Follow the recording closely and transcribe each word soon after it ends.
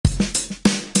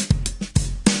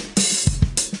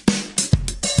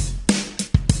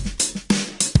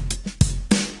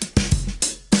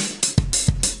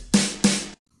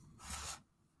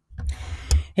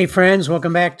Hey, friends,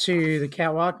 welcome back to the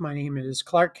Catwalk. My name is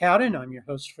Clark Cowden. I'm your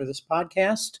host for this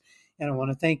podcast, and I want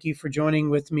to thank you for joining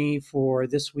with me for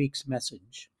this week's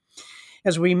message.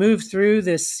 As we move through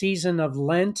this season of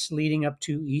Lent leading up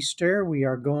to Easter, we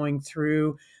are going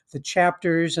through the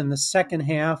chapters in the second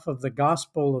half of the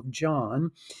Gospel of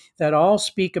John that all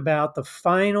speak about the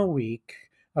final week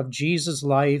of Jesus'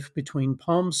 life between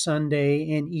Palm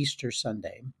Sunday and Easter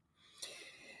Sunday.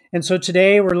 And so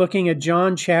today we're looking at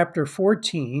John chapter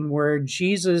 14, where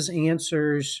Jesus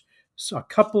answers a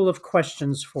couple of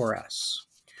questions for us.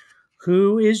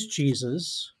 Who is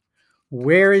Jesus?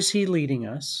 Where is he leading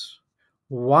us?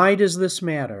 Why does this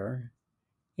matter?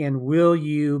 And will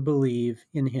you believe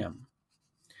in him?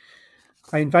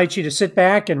 I invite you to sit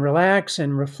back and relax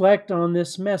and reflect on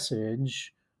this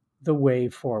message, The Way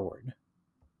Forward.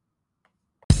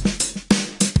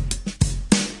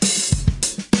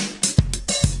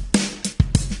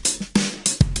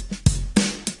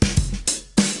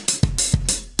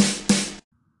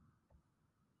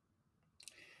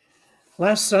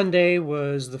 Last Sunday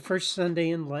was the first Sunday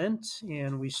in Lent,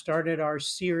 and we started our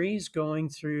series going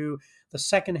through the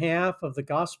second half of the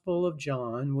Gospel of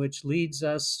John, which leads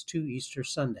us to Easter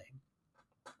Sunday.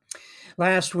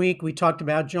 Last week, we talked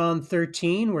about John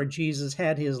 13, where Jesus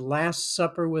had his Last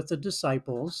Supper with the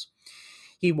disciples.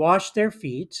 He washed their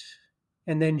feet,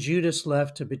 and then Judas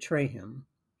left to betray him.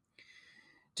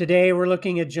 Today, we're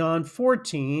looking at John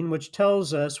 14, which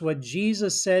tells us what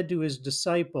Jesus said to his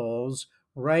disciples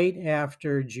right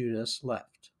after Judas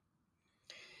left.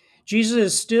 Jesus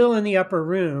is still in the upper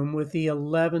room with the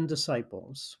 11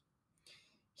 disciples.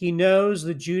 He knows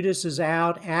that Judas is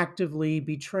out actively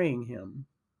betraying him,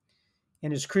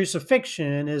 and his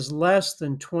crucifixion is less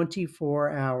than 24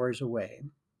 hours away.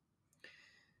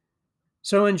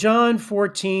 So in John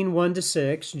 14,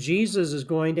 1-6, Jesus is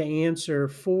going to answer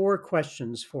 4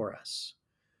 questions for us.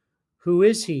 Who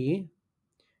is he?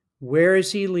 Where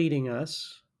is he leading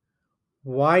us?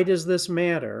 Why does this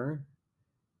matter?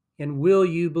 And will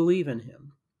you believe in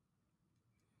him?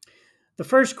 The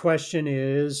first question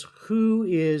is, who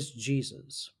is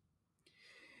Jesus?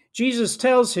 Jesus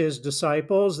tells his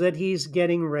disciples that he's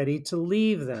getting ready to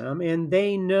leave them, and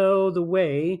they know the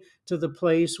way to the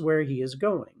place where he is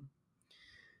going.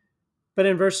 But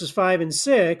in verses 5 and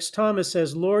 6, Thomas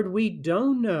says, Lord, we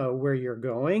don't know where you're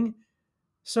going,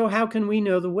 so how can we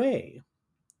know the way?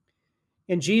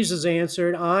 And Jesus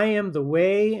answered, I am the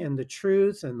way and the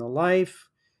truth and the life.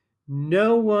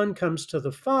 No one comes to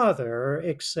the Father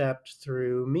except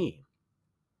through me.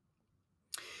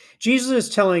 Jesus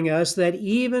is telling us that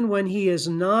even when he is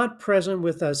not present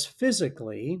with us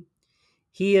physically,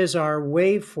 he is our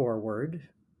way forward.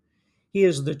 He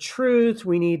is the truth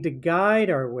we need to guide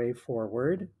our way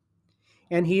forward.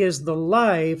 And he is the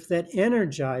life that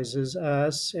energizes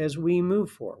us as we move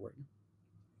forward.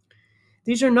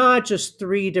 These are not just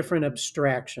 3 different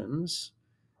abstractions.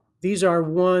 These are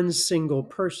one single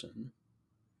person.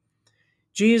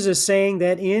 Jesus is saying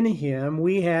that in him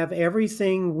we have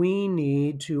everything we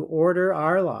need to order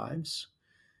our lives,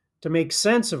 to make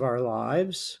sense of our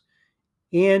lives,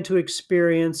 and to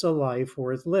experience a life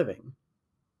worth living.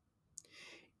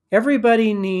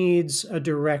 Everybody needs a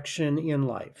direction in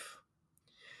life.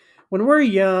 When we're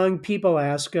young, people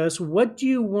ask us, what do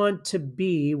you want to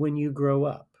be when you grow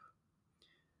up?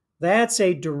 That's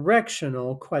a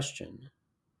directional question.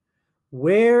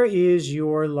 Where is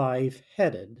your life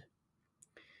headed?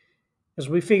 As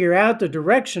we figure out the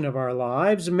direction of our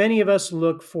lives, many of us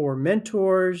look for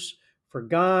mentors, for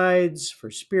guides,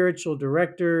 for spiritual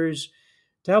directors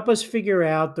to help us figure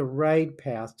out the right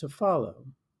path to follow.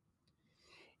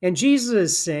 And Jesus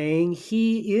is saying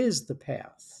he is the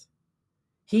path.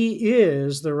 He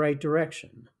is the right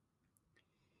direction.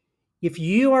 If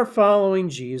you are following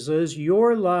Jesus,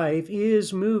 your life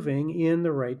is moving in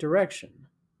the right direction.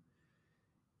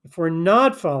 If we're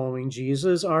not following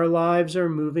Jesus, our lives are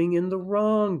moving in the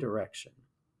wrong direction.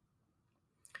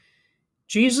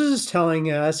 Jesus is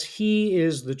telling us he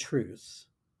is the truth.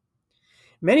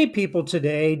 Many people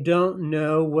today don't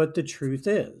know what the truth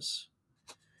is.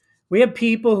 We have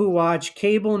people who watch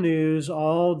cable news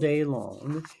all day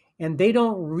long, and they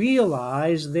don't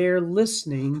realize they're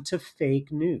listening to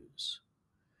fake news.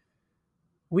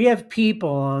 We have people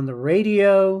on the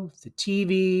radio, the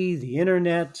TV, the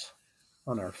internet,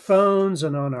 on our phones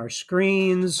and on our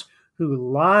screens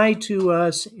who lie to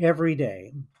us every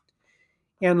day.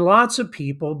 And lots of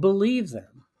people believe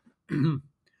them.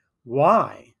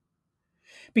 Why?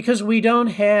 Because we don't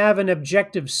have an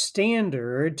objective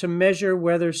standard to measure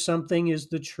whether something is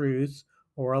the truth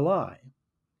or a lie.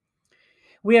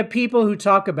 We have people who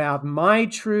talk about my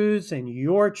truth and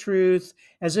your truth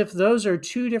as if those are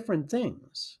two different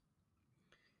things.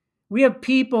 We have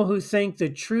people who think the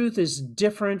truth is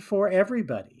different for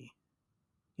everybody.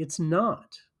 It's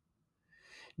not.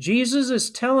 Jesus is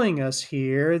telling us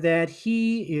here that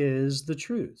he is the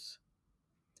truth.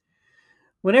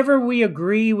 Whenever we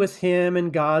agree with him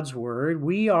and God's word,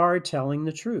 we are telling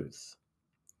the truth.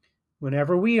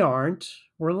 Whenever we aren't,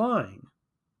 we're lying.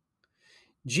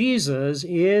 Jesus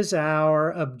is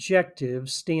our objective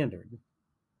standard.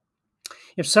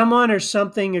 If someone or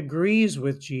something agrees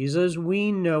with Jesus,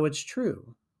 we know it's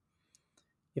true.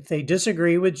 If they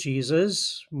disagree with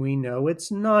Jesus, we know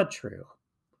it's not true.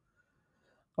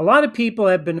 A lot of people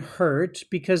have been hurt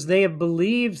because they have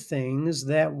believed things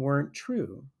that weren't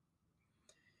true.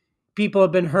 People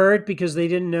have been hurt because they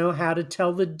didn't know how to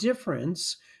tell the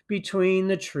difference between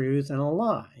the truth and a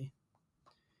lie.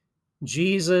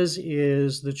 Jesus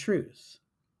is the truth.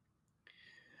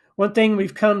 One thing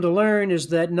we've come to learn is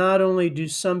that not only do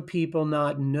some people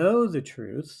not know the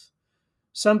truth,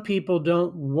 some people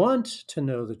don't want to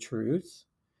know the truth,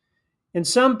 and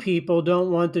some people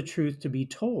don't want the truth to be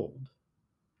told.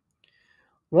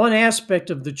 One aspect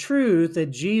of the truth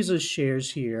that Jesus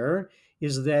shares here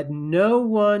is that no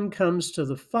one comes to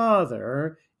the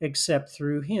Father except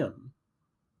through him.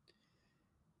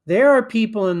 There are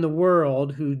people in the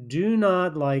world who do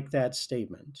not like that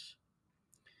statement.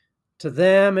 To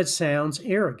them, it sounds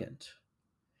arrogant.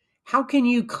 How can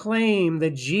you claim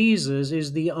that Jesus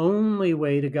is the only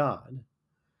way to God?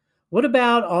 What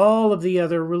about all of the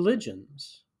other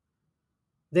religions?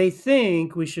 They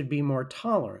think we should be more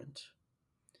tolerant.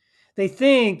 They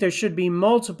think there should be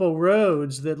multiple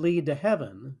roads that lead to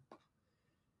heaven.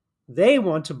 They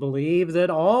want to believe that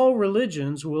all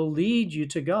religions will lead you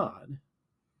to God.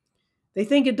 They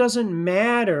think it doesn't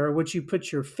matter what you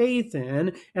put your faith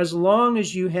in as long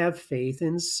as you have faith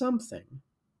in something.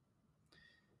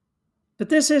 But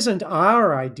this isn't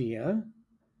our idea.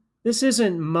 This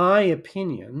isn't my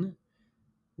opinion.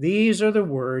 These are the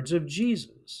words of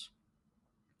Jesus.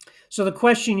 So the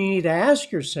question you need to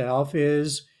ask yourself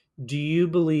is, do you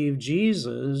believe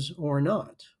Jesus or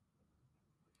not?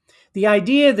 The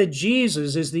idea that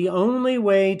Jesus is the only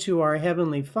way to our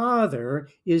Heavenly Father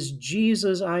is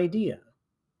Jesus' idea.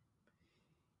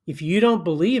 If you don't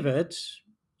believe it,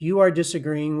 you are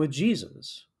disagreeing with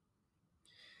Jesus.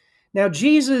 Now,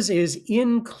 Jesus is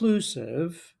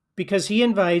inclusive because he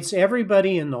invites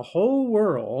everybody in the whole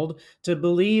world to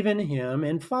believe in him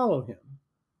and follow him.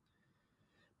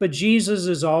 But Jesus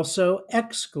is also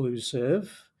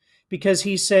exclusive because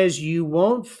he says you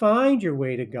won't find your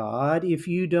way to God if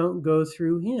you don't go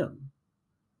through him.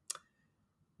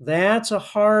 That's a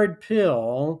hard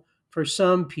pill for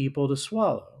some people to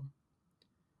swallow.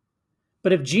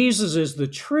 But if Jesus is the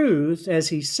truth, as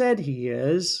he said he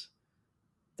is,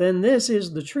 then this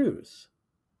is the truth.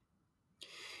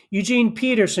 Eugene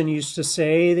Peterson used to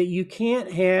say that you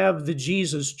can't have the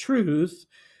Jesus truth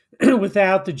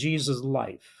without the Jesus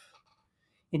life.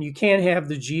 And you can't have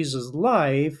the Jesus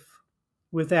life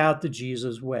without the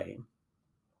Jesus way.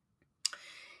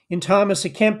 In Thomas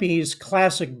à Kempis'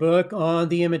 classic book on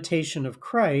the imitation of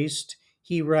Christ,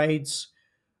 he writes,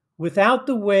 "Without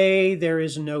the way, there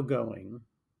is no going.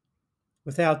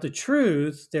 Without the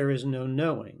truth, there is no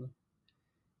knowing.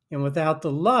 And without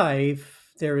the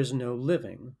life, there is no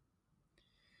living."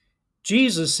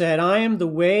 Jesus said, "I am the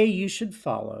way you should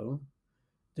follow,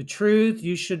 the truth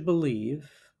you should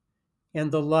believe,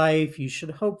 and the life you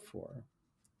should hope for.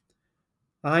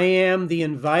 I am the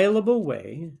inviolable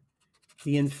way,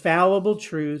 the infallible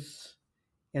truth,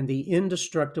 and the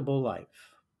indestructible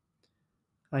life.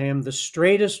 I am the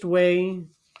straightest way,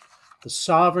 the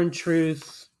sovereign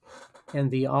truth, and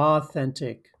the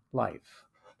authentic life."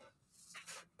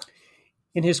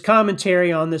 In his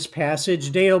commentary on this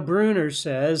passage, Dale Bruner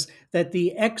says that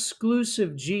the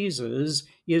exclusive Jesus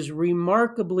is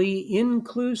remarkably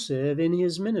inclusive in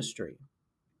his ministry.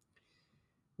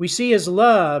 We see his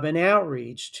love and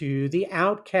outreach to the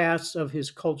outcasts of his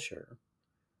culture: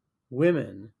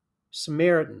 women,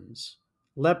 Samaritans,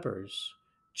 lepers,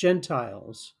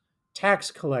 Gentiles,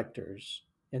 tax collectors,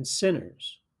 and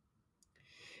sinners.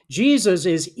 Jesus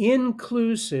is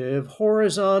inclusive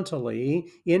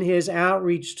horizontally in his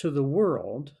outreach to the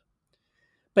world,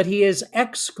 but he is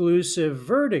exclusive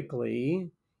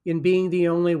vertically in being the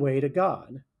only way to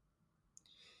God.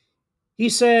 He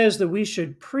says that we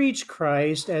should preach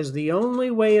Christ as the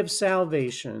only way of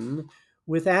salvation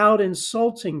without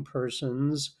insulting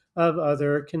persons of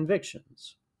other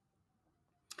convictions.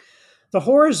 The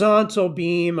horizontal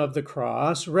beam of the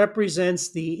cross represents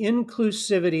the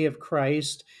inclusivity of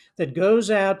Christ that goes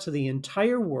out to the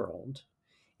entire world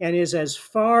and is as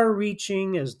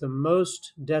far-reaching as the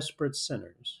most desperate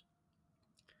sinners.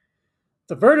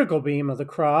 The vertical beam of the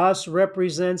cross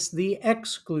represents the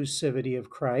exclusivity of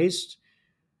Christ,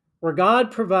 where God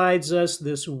provides us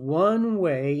this one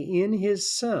way in His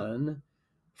Son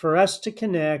for us to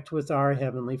connect with our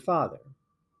Heavenly Father.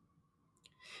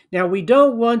 Now, we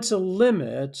don't want to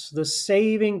limit the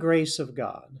saving grace of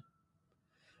God,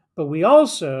 but we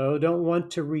also don't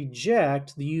want to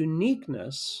reject the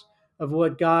uniqueness of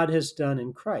what God has done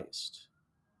in Christ.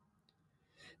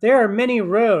 There are many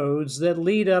roads that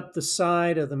lead up the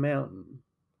side of the mountain,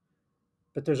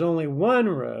 but there's only one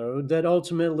road that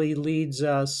ultimately leads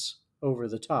us over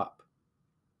the top.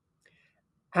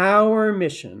 Our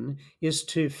mission is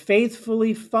to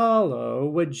faithfully follow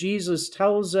what Jesus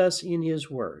tells us in His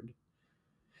Word,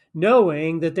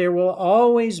 knowing that there will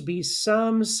always be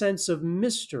some sense of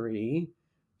mystery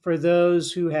for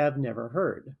those who have never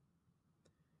heard.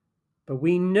 But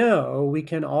we know we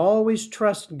can always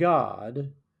trust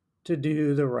God to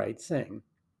do the right thing.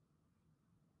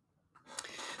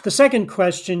 The second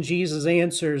question Jesus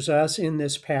answers us in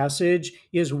this passage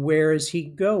is, where is He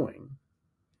going?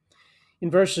 In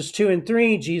verses 2 and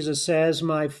 3, Jesus says,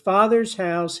 "My Father's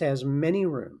house has many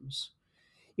rooms.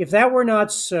 If that were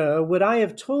not so, would I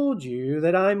have told you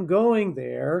that I'm going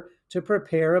there to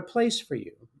prepare a place for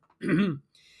you?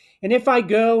 And if I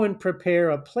go and prepare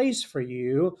a place for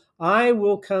you, I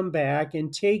will come back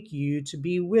and take you to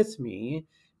be with me,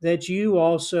 that you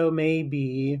also may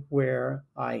be where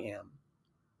I am."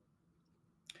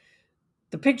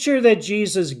 The picture that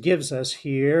Jesus gives us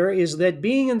here is that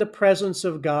being in the presence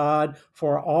of God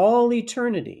for all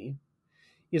eternity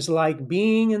is like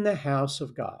being in the house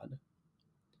of God.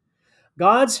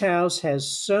 God's house has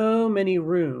so many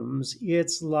rooms,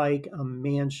 it's like a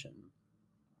mansion.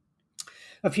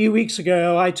 A few weeks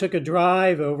ago, I took a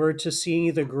drive over to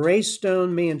see the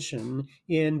Greystone Mansion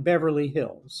in Beverly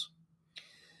Hills.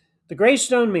 The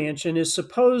Greystone Mansion is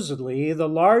supposedly the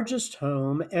largest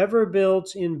home ever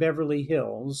built in Beverly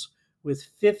Hills, with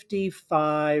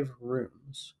 55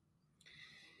 rooms.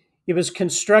 It was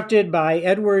constructed by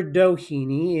Edward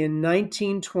Doheny in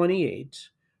 1928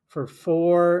 for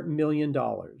 $4 million,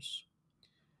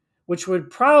 which would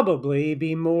probably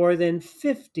be more than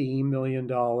 $50 million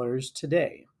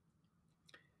today.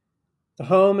 The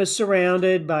home is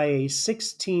surrounded by a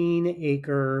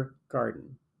 16-acre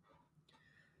garden.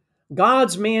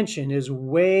 God's mansion is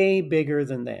way bigger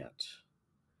than that.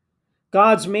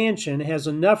 God's mansion has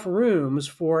enough rooms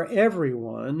for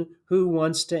everyone who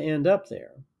wants to end up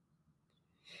there.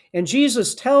 And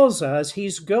Jesus tells us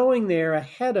He's going there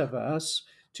ahead of us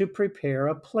to prepare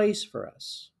a place for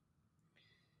us.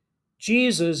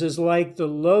 Jesus is like the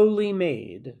lowly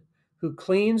maid who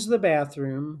cleans the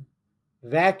bathroom,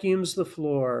 vacuums the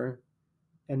floor,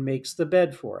 and makes the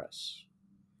bed for us.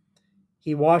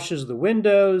 He washes the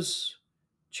windows,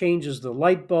 changes the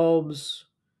light bulbs,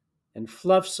 and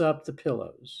fluffs up the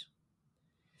pillows.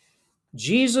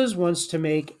 Jesus wants to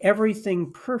make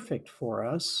everything perfect for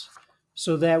us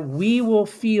so that we will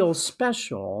feel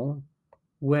special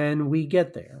when we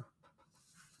get there.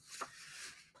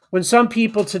 When some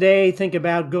people today think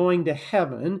about going to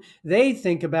heaven, they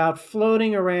think about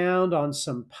floating around on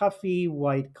some puffy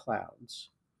white clouds.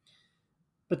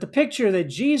 But the picture that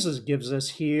Jesus gives us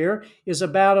here is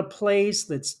about a place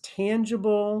that's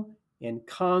tangible and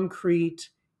concrete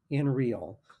and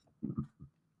real.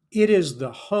 It is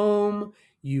the home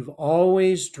you've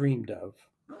always dreamed of.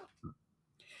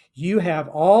 You have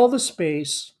all the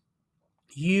space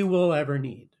you will ever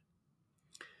need.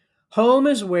 Home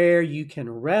is where you can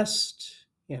rest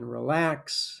and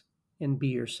relax and be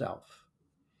yourself.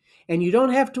 And you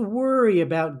don't have to worry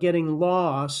about getting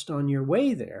lost on your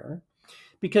way there,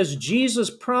 because Jesus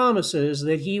promises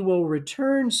that He will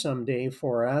return someday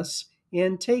for us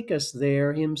and take us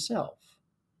there Himself.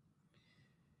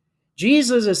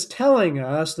 Jesus is telling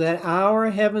us that our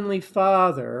Heavenly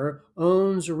Father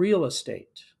owns real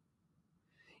estate,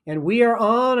 and we are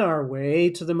on our way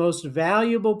to the most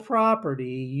valuable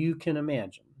property you can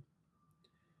imagine.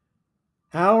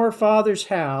 Our Father's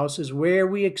house is where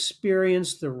we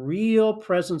experience the real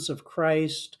presence of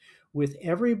Christ with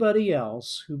everybody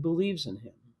else who believes in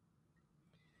Him.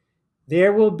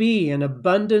 There will be an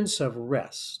abundance of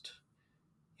rest,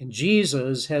 and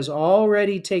Jesus has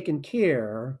already taken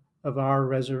care of our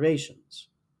reservations.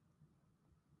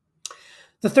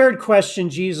 The third question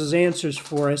Jesus answers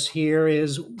for us here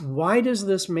is, why does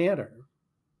this matter?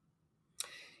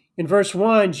 In verse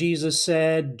 1, Jesus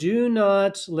said, "Do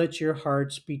not let your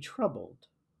hearts be troubled."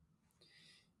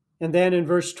 And then in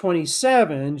verse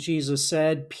 27, Jesus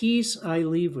said, "Peace I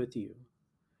leave with you.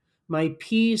 My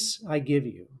peace I give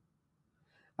you.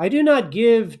 I do not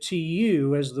give to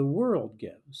you as the world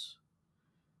gives.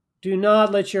 Do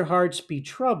not let your hearts be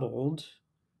troubled,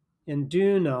 and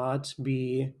do not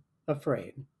be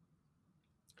afraid."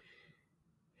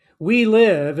 We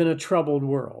live in a troubled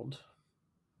world.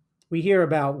 We hear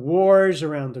about wars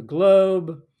around the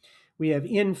globe. We have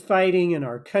infighting in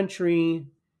our country,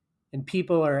 and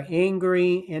people are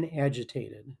angry and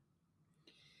agitated.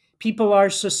 People are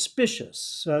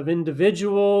suspicious of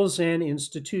individuals and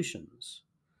institutions.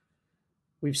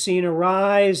 We've seen a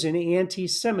rise in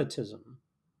anti-Semitism.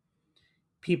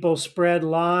 People spread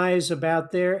lies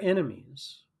about their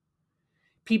enemies.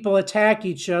 People attack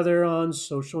each other on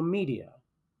social media.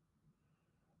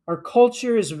 Our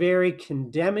culture is very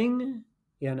condemning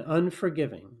and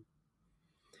unforgiving.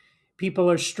 People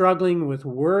are struggling with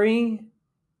worry,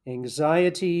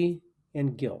 anxiety,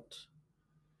 and guilt.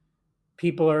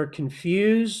 People are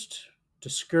confused,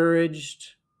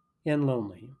 discouraged, and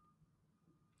lonely.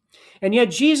 And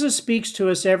yet Jesus speaks to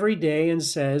us every day and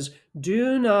says,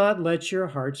 "Do not let your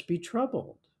hearts be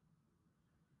troubled.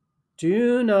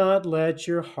 Do not let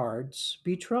your hearts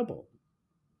be troubled."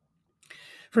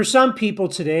 For some people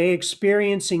today,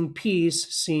 experiencing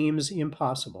peace seems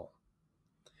impossible.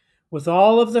 With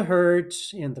all of the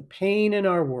hurt and the pain in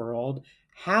our world,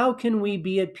 how can we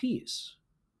be at peace?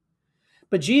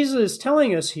 But Jesus is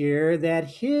telling us here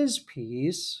that his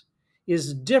peace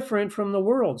is different from the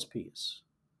world's peace.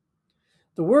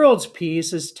 The world's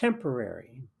peace is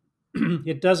temporary.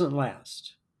 It doesn't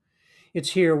last.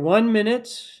 It's here 1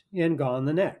 minute and gone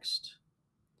the next.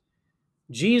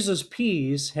 Jesus'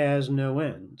 peace has no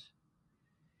end.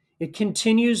 It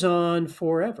continues on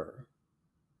forever.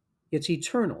 It's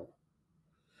eternal.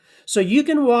 So you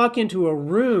can walk into a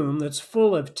room that's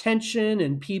full of tension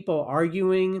and people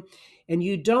arguing, and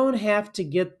you don't have to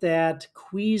get that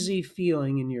queasy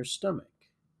feeling in your stomach.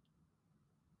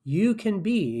 You can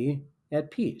be at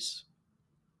peace.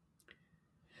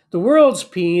 The world's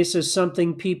peace is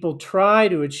something people try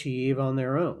to achieve on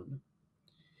their own.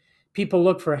 People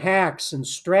look for hacks and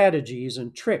strategies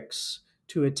and tricks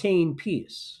to attain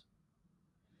peace.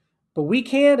 But we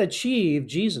can't achieve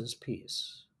Jesus'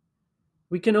 peace.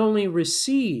 We can only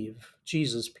receive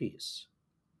Jesus' peace.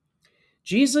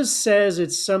 Jesus says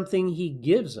it's something he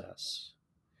gives us.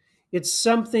 It's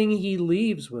something he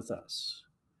leaves with us,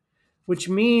 which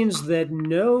means that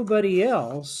nobody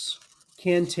else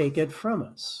can take it from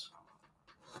us.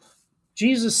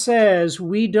 Jesus says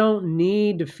we don't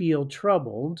need to feel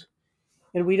troubled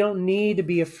and we don't need to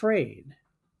be afraid.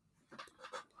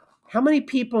 How many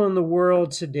people in the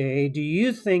world today do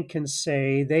you think can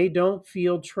say they don't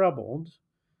feel troubled,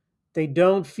 they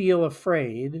don't feel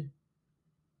afraid,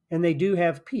 and they do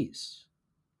have peace?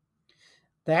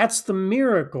 That's the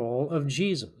miracle of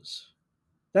Jesus.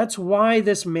 That's why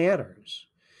this matters.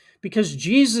 Because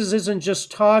Jesus isn't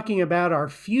just talking about our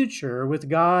future with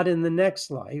God in the next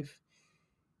life.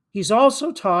 He's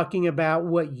also talking about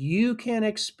what you can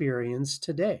experience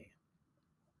today.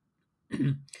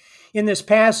 In this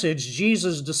passage,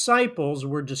 Jesus' disciples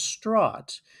were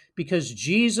distraught because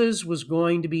Jesus was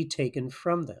going to be taken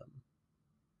from them.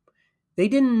 They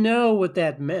didn't know what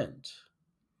that meant.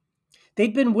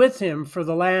 They'd been with him for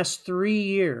the last 3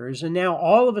 years, and now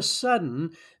all of a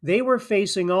sudden, they were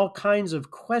facing all kinds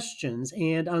of questions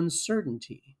and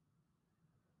uncertainty.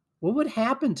 What would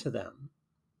happen to them?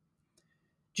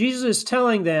 Jesus is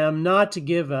telling them not to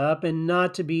give up and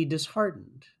not to be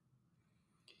disheartened.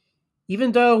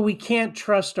 Even though we can't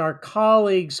trust our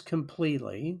colleagues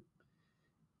completely,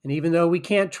 and even though we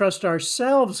can't trust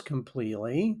ourselves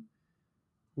completely,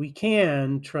 we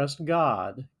can trust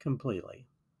God completely.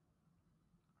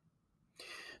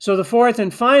 So the fourth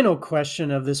and final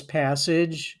question of this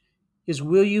passage is,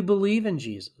 will you believe in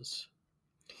Jesus?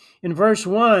 In verse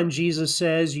 1, Jesus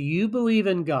says, "You believe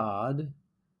in God,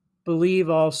 believe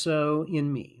also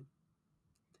in me."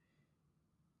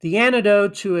 The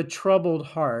antidote to a troubled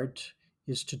heart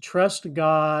is to trust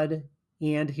God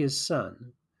and his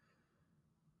Son,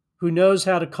 who knows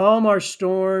how to calm our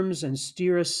storms and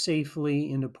steer us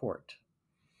safely into port.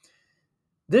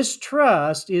 This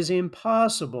trust is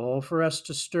impossible for us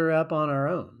to stir up on our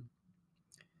own.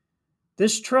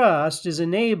 This trust is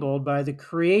enabled by the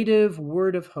creative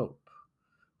word of hope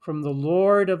from the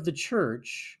Lord of the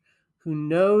church, who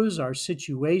knows our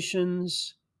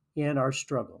situations and our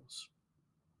struggles.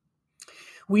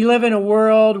 We live in a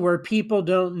world where people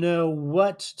don't know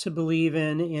what to believe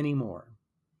in anymore.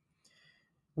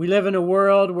 We live in a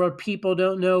world where people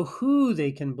don't know who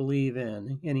they can believe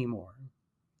in anymore.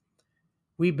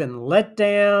 We've been let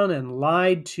down and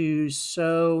lied to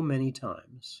so many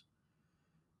times.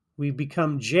 We've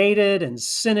become jaded and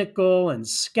cynical and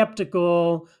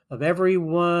skeptical of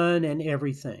everyone and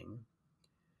everything.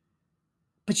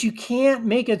 But you can't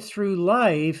make it through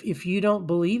life if you don't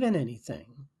believe in anything.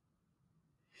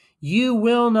 You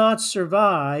will not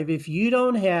survive if you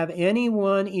don't have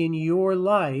anyone in your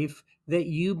life that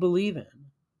you believe in.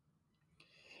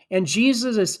 And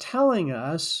Jesus is telling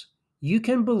us, you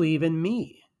can believe in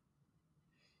me.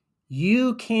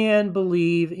 You can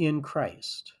believe in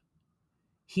Christ.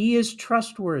 He is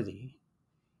trustworthy.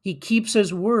 He keeps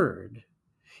his word.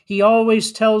 He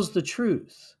always tells the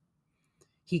truth.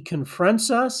 He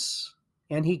confronts us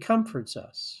and he comforts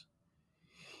us.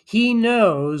 He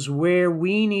knows where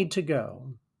we need to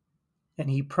go, and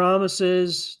he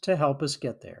promises to help us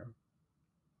get there.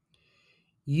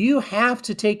 You have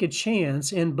to take a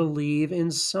chance and believe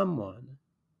in someone.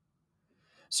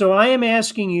 So I am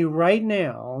asking you right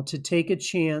now to take a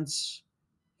chance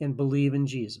and believe in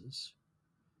Jesus.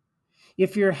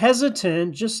 If you're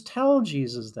hesitant, just tell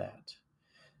Jesus that.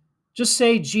 Just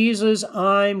say, Jesus,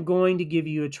 I'm going to give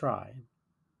you a try.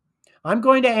 I'm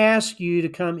going to ask you to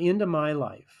come into my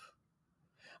life.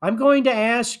 I'm going to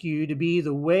ask you to be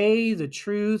the way, the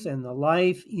truth, and the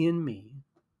life in me.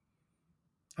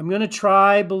 I'm going to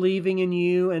try believing in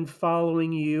you and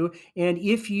following you. And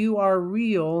if you are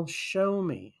real, show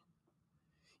me.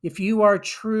 If you are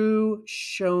true,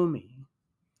 show me.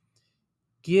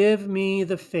 Give me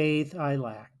the faith I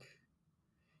lack.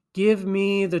 Give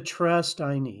me the trust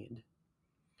I need.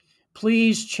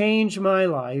 Please change my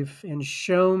life and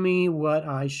show me what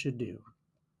I should do.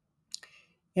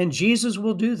 And Jesus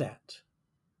will do that.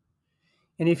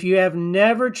 And if you have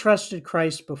never trusted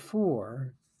Christ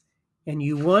before and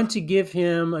you want to give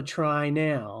him a try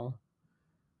now,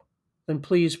 then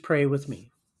please pray with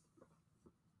me.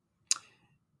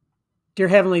 Dear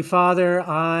Heavenly Father,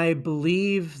 I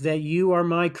believe that you are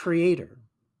my creator,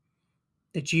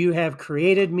 that you have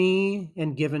created me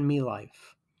and given me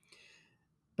life.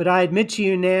 But I admit to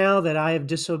you now that I have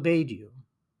disobeyed you.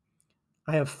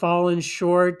 I have fallen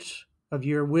short of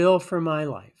your will for my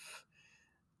life.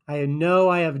 I know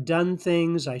I have done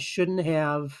things I shouldn't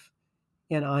have,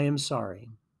 and I am sorry.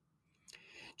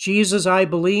 Jesus, I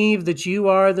believe that you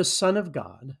are the Son of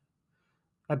God.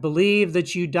 I believe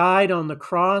that you died on the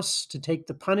cross to take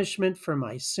the punishment for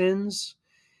my sins,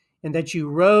 and that you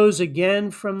rose again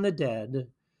from the dead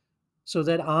so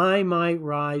that I might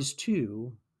rise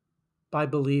too by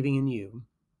believing in you.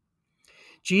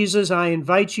 Jesus, I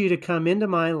invite you to come into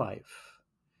my life.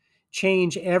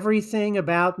 Change everything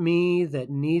about me that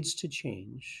needs to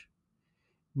change.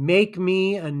 Make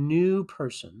me a new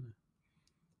person.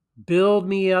 Build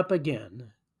me up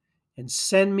again and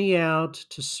send me out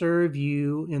to serve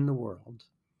you in the world.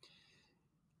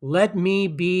 Let me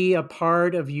be a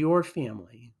part of your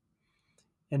family,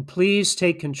 and please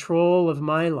take control of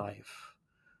my life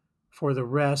for the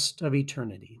rest of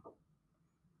eternity.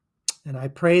 And I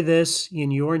pray this in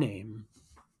your name.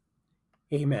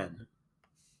 Amen.